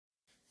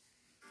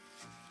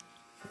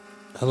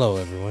Hello,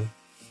 everyone,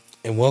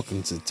 and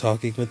welcome to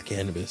Talking with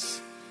Cannabis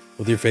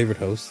with your favorite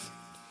host,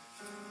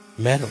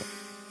 Madeline.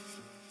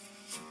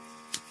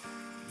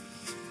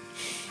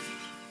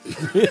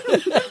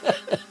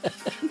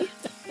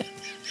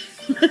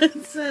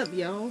 What's up,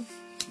 y'all?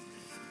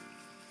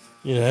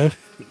 You know,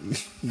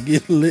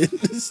 get lit in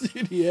the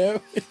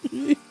studio.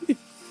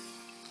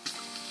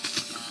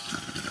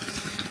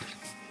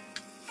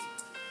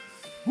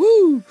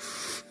 Woo!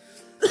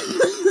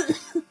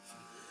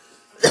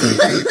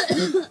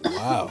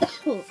 Wow.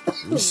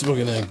 You're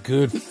smoking that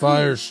good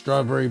fire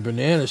strawberry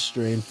banana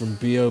strain from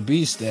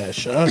B.O.B.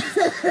 Stash, huh?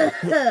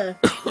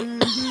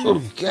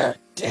 Oh, god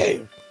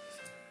damn.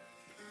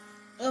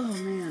 Oh,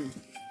 man.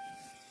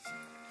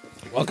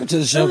 Welcome to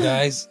the show,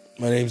 guys.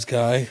 My name's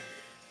Kai.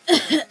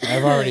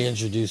 I've already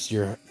introduced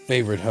your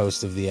favorite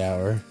host of the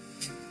hour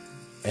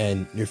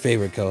and your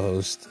favorite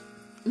co-host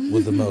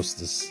with the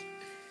mostest.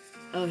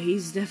 Oh,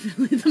 he's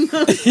definitely the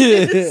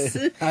mostest.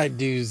 I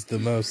do's the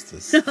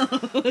mostest.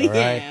 Oh,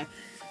 yeah. Right?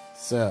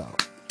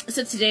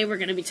 So today we're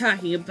going to be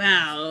talking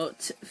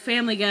about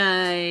Family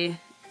Guy's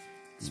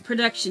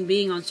production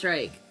being on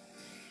strike.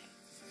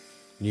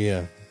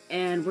 yeah.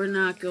 And we're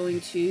not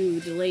going to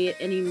delay it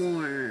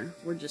anymore.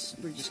 We're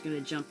just going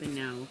to jump in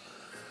now.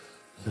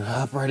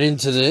 Hop right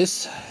into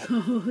this.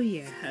 Oh,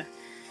 yeah.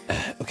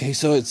 Okay,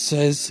 so it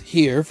says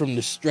here from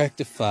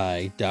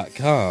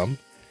Distractify.com,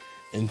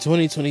 in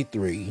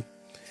 2023,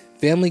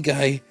 Family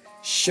Guy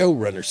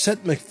showrunner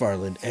Seth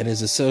MacFarlane and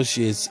his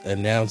associates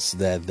announced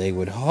that they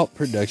would halt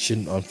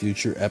production on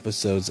future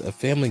episodes of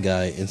Family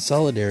Guy in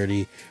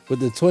solidarity with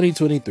the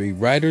 2023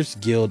 Writers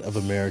Guild of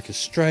America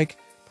strike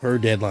per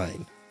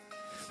deadline.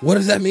 What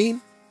does that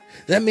mean?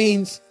 That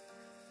means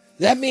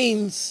they're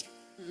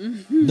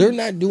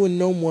not doing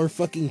no more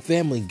fucking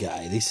Family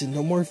Guy. They said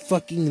no more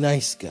fucking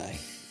Nice Guy.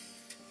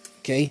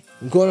 Okay?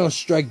 I'm going on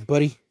strike,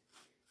 buddy.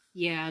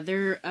 Yeah,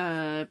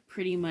 they're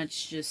pretty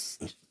much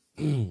just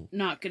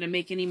not going to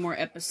make any more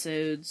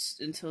episodes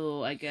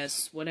until, I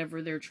guess,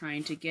 whatever they're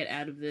trying to get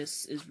out of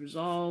this is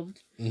resolved.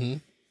 Mm-hmm.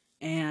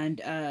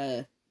 And,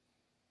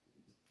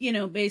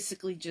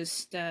 basically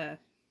just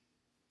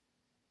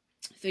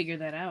figure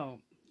that out.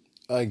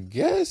 I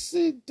guess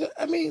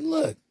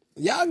look,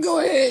 y'all go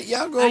ahead.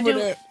 Y'all go over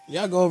there.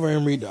 Y'all go over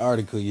and read the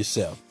article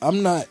yourself.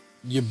 I'm not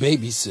your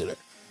babysitter.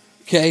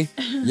 Okay?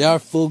 Y'all are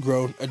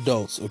full-grown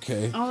adults,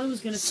 okay? All I was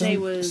going to say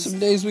was... Some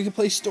days we can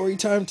play story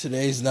time.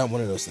 Today's not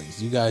one of those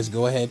things. You guys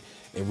go ahead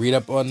and read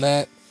up on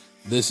that.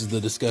 This is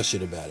the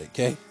discussion about it,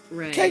 okay?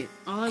 Right. Okay?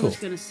 All I was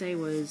going to say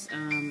was,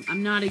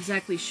 I'm not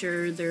exactly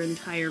sure their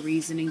entire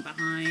reasoning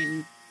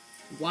behind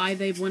why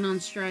they went on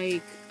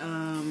strike.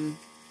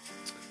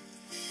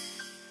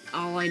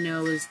 All I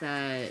know is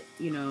that,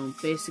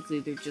 basically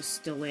they're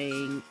just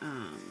delaying,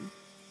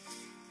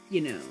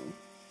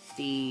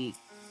 the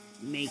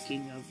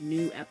making of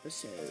new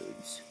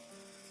episodes.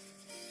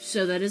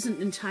 So that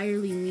doesn't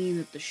entirely mean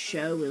that the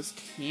show is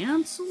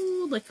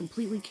canceled, like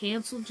completely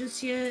canceled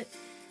just yet.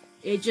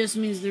 It just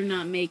means they're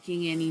not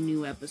making any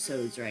new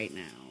episodes right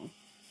now.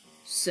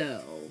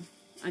 So,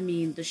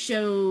 the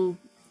show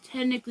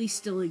technically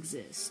still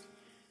exists.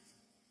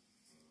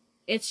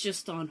 It's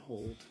just on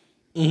hold.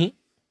 Mm-hmm.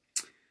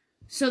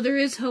 So there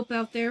is hope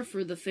out there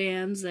for the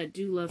fans that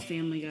do love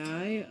Family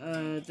Guy,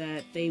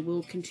 that they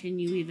will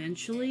continue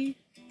eventually.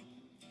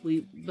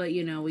 But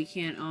we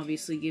can't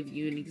obviously give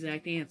you an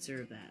exact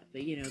answer of that.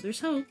 But, there's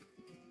hope.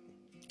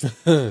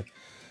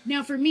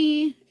 Now, for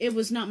me, it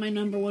was not my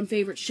number one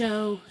favorite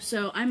show,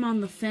 so I'm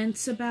on the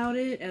fence about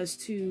it as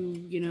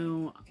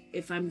to,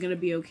 if I'm gonna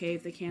be okay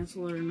if they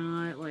cancel it or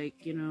not.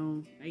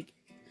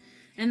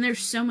 And there's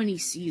so many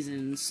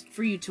seasons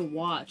for you to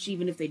watch,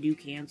 even if they do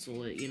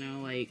cancel it,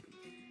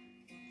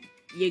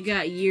 you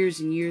got years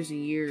and years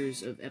and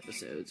years of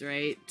episodes,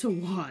 right, to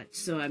watch.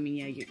 So,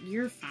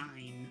 you're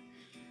fine.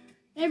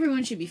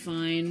 Everyone should be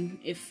fine,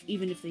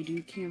 even if they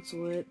do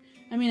cancel it.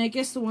 I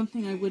guess the one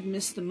thing I would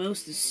miss the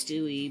most is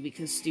Stewie,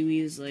 because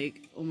Stewie is,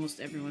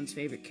 almost everyone's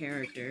favorite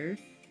character.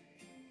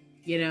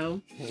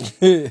 Damn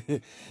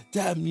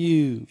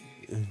you.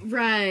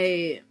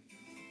 Right.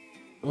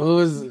 What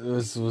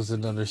was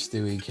another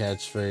Stewie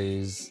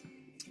catchphrase?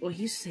 Well,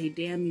 he used to say,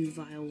 "Damn you,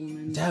 vile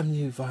woman." Damn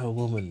you, vile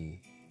woman.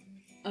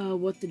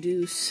 What the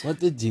deuce? What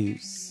the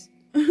deuce?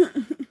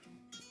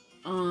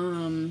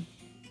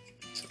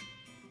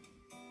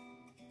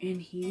 And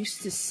he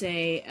used to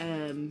say,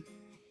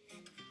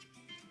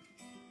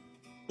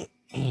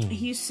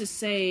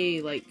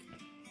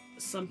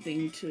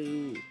 something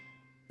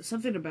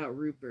about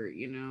Rupert,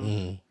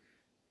 Mm.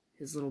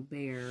 his little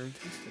bear. His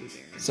little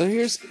bear. So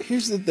here's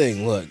the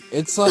thing. Look,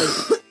 it's like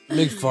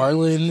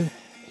MacFarlane,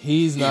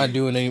 he's not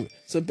doing any.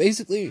 So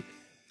basically,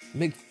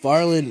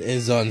 MacFarlane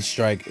is on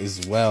strike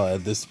as well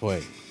at this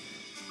point.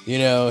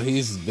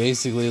 He's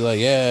basically like,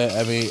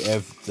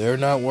 if they're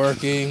not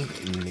working,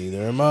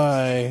 neither am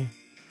I.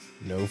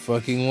 No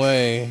fucking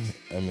way.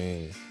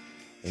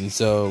 And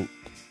so,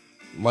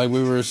 like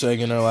we were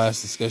saying in our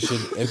last discussion,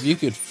 if you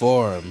can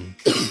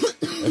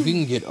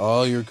get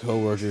all your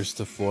coworkers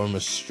to form a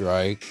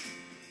strike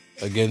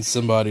against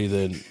somebody,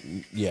 then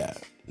yeah,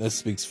 that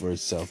speaks for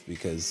itself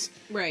because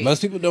Right.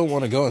 most people don't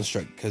want to go on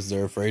strike because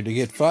they're afraid to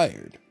get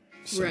fired.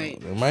 So Right.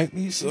 there might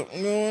be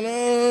something going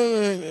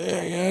on.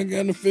 I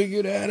gotta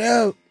figure that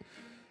out.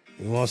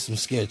 We want some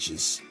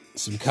sketches,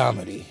 some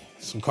comedy,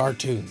 some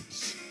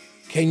cartoons.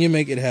 Can you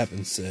make it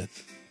happen,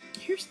 Seth?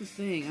 Here's the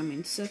thing. I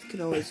mean, Seth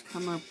could always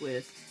come up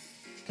with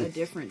a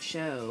different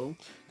show.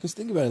 Because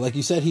think about it. Like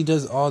you said, he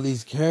does all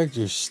these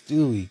characters.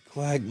 Stewie,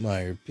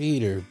 Quagmire,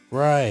 Peter,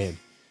 Brian.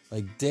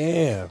 Like,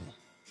 damn.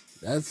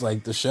 That's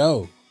like the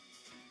show.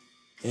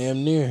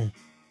 Damn near.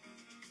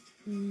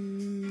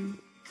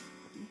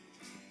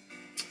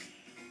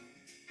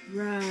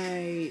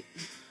 Right.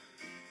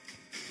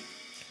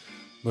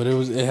 But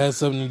it has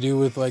something to do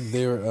with like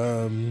their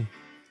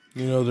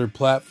their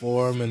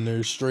platform and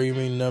their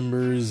streaming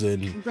numbers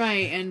and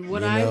Right, and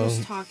what you I know.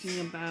 was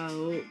talking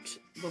about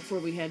before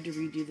we had to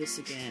redo this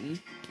again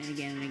and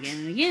again and again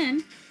and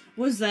again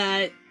was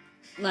that,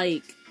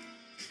 like,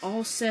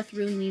 all Seth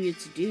really needed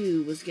to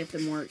do was get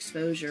them more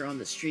exposure on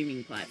the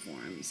streaming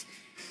platforms,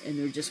 and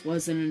there just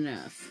wasn't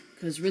enough.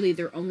 Because really,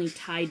 they're only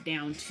tied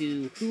down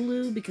to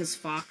Hulu because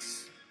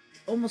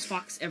almost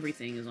Fox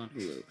everything is on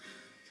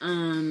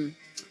Hulu.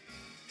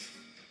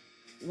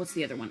 What's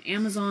the other one?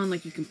 Amazon,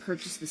 like, you can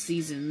purchase the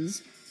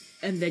seasons,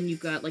 and then you've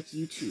got, like,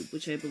 YouTube,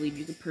 which I believe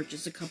you could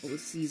purchase a couple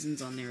of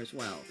seasons on there as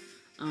well.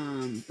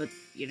 But,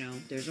 you know,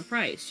 there's a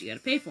price. You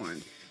gotta pay for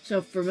them.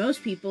 So for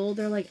most people,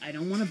 they're like, I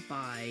don't want to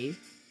buy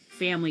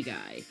Family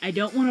Guy. I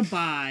don't want to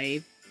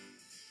buy,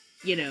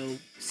 you know,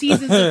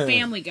 seasons of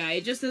Family Guy.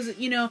 It just doesn't,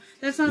 you know,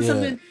 that's not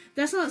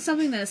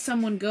something that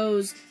someone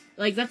goes,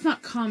 like, that's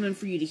not common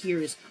for you to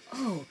hear is,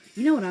 oh,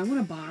 you know what I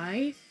want to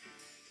buy?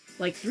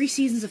 Like, 3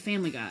 seasons of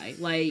Family Guy.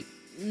 Like,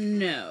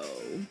 no.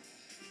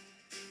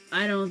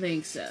 I don't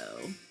think so.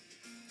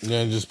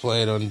 yeah, just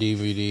play it on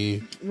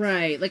DVD.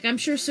 Right. Like, I'm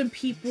sure some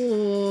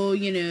people,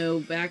 you know,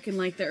 back in,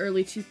 like, the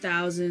early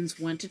 2000s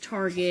went to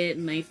Target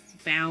and they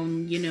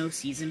found, you know,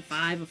 season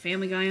 5 of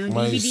Family Guy on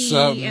Like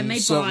DVD and they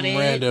bought it.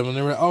 random and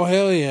they were, oh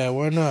hell yeah,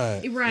 why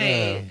not? Right.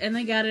 Yeah. And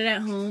they got it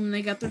at home and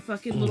they got their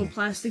fucking little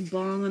plastic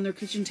bong on their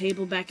kitchen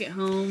table back at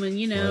home and,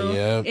 you know,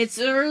 yeah. it's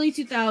the early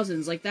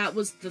 2000s. Like, that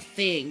was the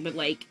thing. But,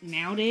 like,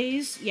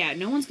 nowadays, yeah,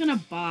 no one's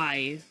gonna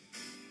buy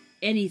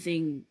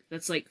anything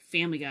that's like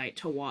Family Guy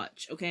to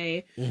watch,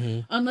 okay? Mm-hmm.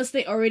 Unless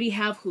they already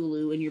have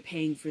Hulu and you're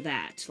paying for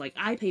that. Like,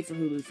 I pay for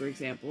Hulu, for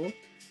example.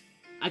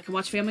 I can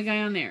watch Family Guy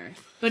on there.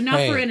 But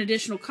not for an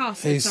additional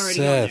cost. It's already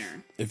Seth, on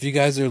there. if you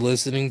guys are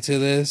listening to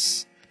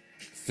this,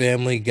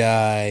 Family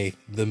Guy,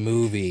 the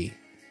movie,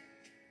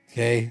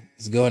 okay?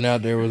 It's going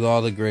out there with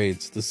all the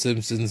greats. The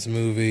Simpsons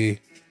movie,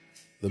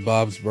 the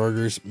Bob's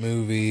Burgers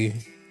movie,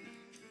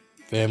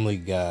 Family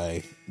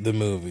Guy, the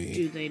movie.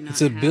 Do they not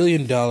It's a have- $1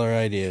 billion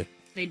idea.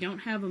 They don't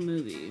have a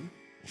movie.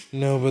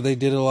 No, but they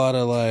did a lot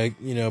of, like,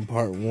 you know,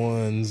 part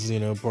 1s, you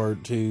know,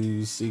 part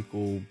 2s,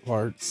 sequel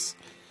parts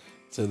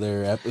to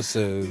their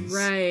episodes.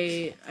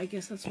 Right. I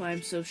guess that's why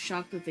I'm so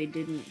shocked that they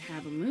didn't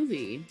have a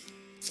movie.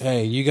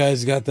 Hey, you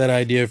guys got that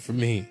idea from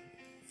me,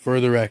 for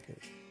the record.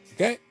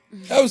 Okay?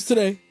 That was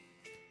today.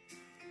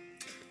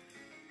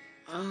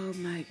 Oh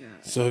my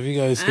god. So if you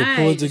guys could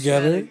pull it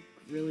together. Had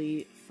a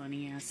really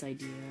funny ass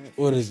idea.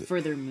 What is it?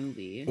 For their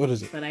movie. What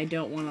is it? But I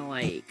don't want to,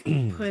 like,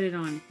 put it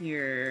on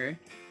here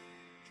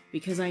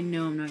because I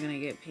know I'm not going to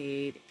get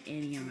paid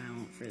any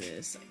amount for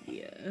this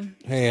idea.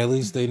 Hey, at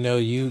least they know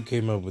you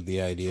came up with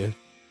the idea.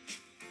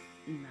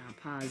 Nah,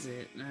 pause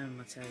it. I'm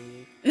going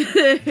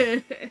to tell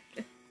you.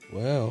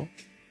 Well.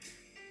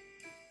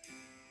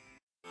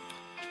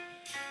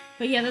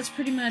 But yeah, that's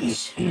pretty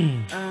much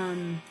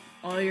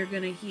all you're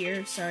going to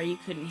hear. Sorry you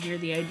couldn't hear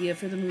the idea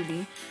for the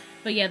movie.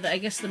 But yeah, I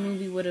guess the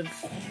movie would have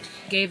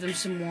gave them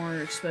some more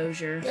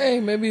exposure. Hey,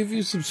 maybe if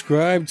you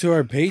subscribe to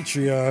our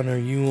Patreon or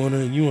you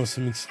want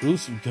some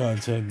exclusive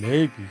content,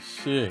 maybe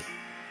shit.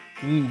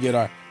 You can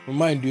get we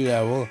might do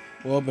that. We'll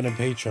open a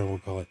Patreon, we'll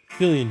call it $1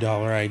 Billion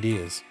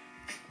Ideas.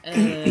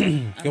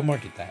 Go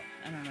market that.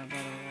 I don't know about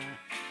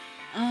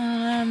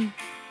all that.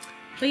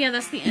 But yeah,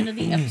 that's the end of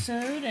the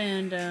episode,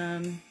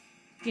 and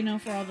you know,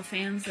 for all the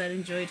fans that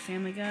enjoyed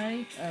Family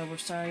Guy, we're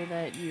sorry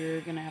that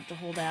you're gonna have to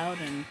hold out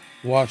and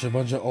watch a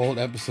bunch of old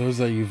episodes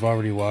that you've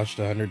already watched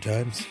 100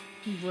 times.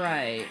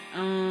 Right.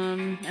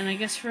 And I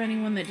guess for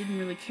anyone that didn't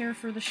really care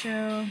for the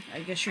show, I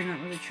guess you're not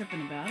really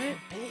tripping about it.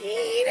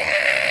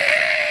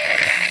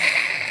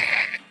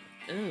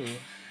 Ooh.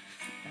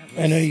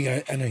 I know you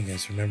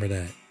guys remember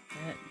that.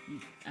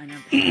 I know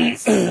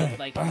that's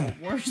like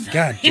worse than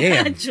God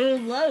damn. actual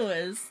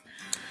Lois.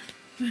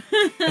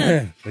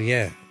 But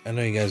yeah, I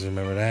know you guys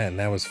remember that, and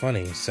that was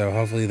funny. So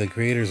hopefully the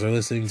creators are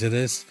listening to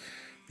this.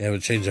 They have a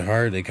change of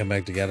heart. They come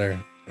back together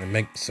and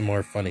make some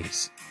more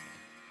funnies.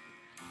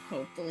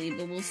 Hopefully,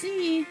 but we'll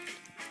see.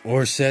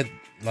 Or Seth,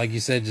 like you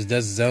said, just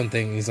does his own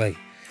thing. He's like,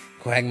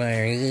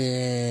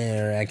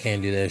 Quagmire, or I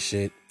can't do that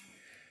shit.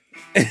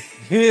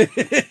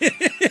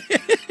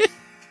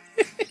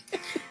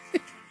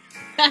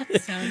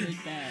 That sounded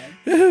bad.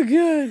 Oh,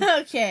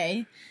 God.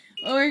 Okay.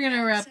 Well, we're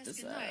gonna wrap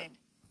this up.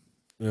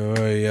 All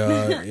right,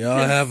 y'all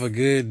have a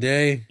good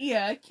day.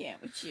 Yeah, I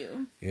can't with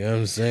you. You know what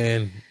I'm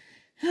saying?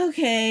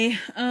 Okay,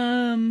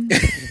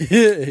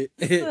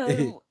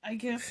 so I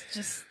guess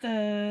just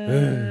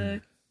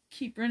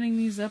keep running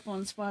these up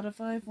on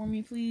Spotify for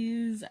me,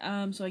 please.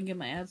 So I can get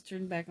my ads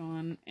turned back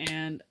on,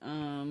 and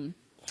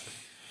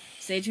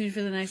stay tuned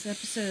for the next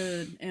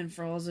episode. And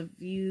for all of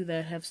you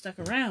that have stuck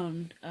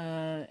around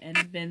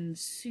and been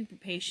super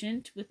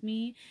patient with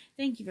me,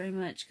 thank you very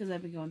much, because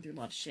I've been going through a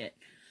lot of shit.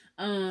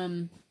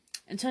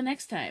 Until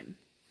next time.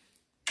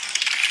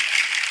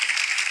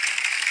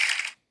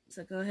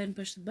 So go ahead and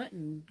push the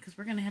button, because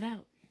we're gonna head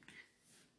out.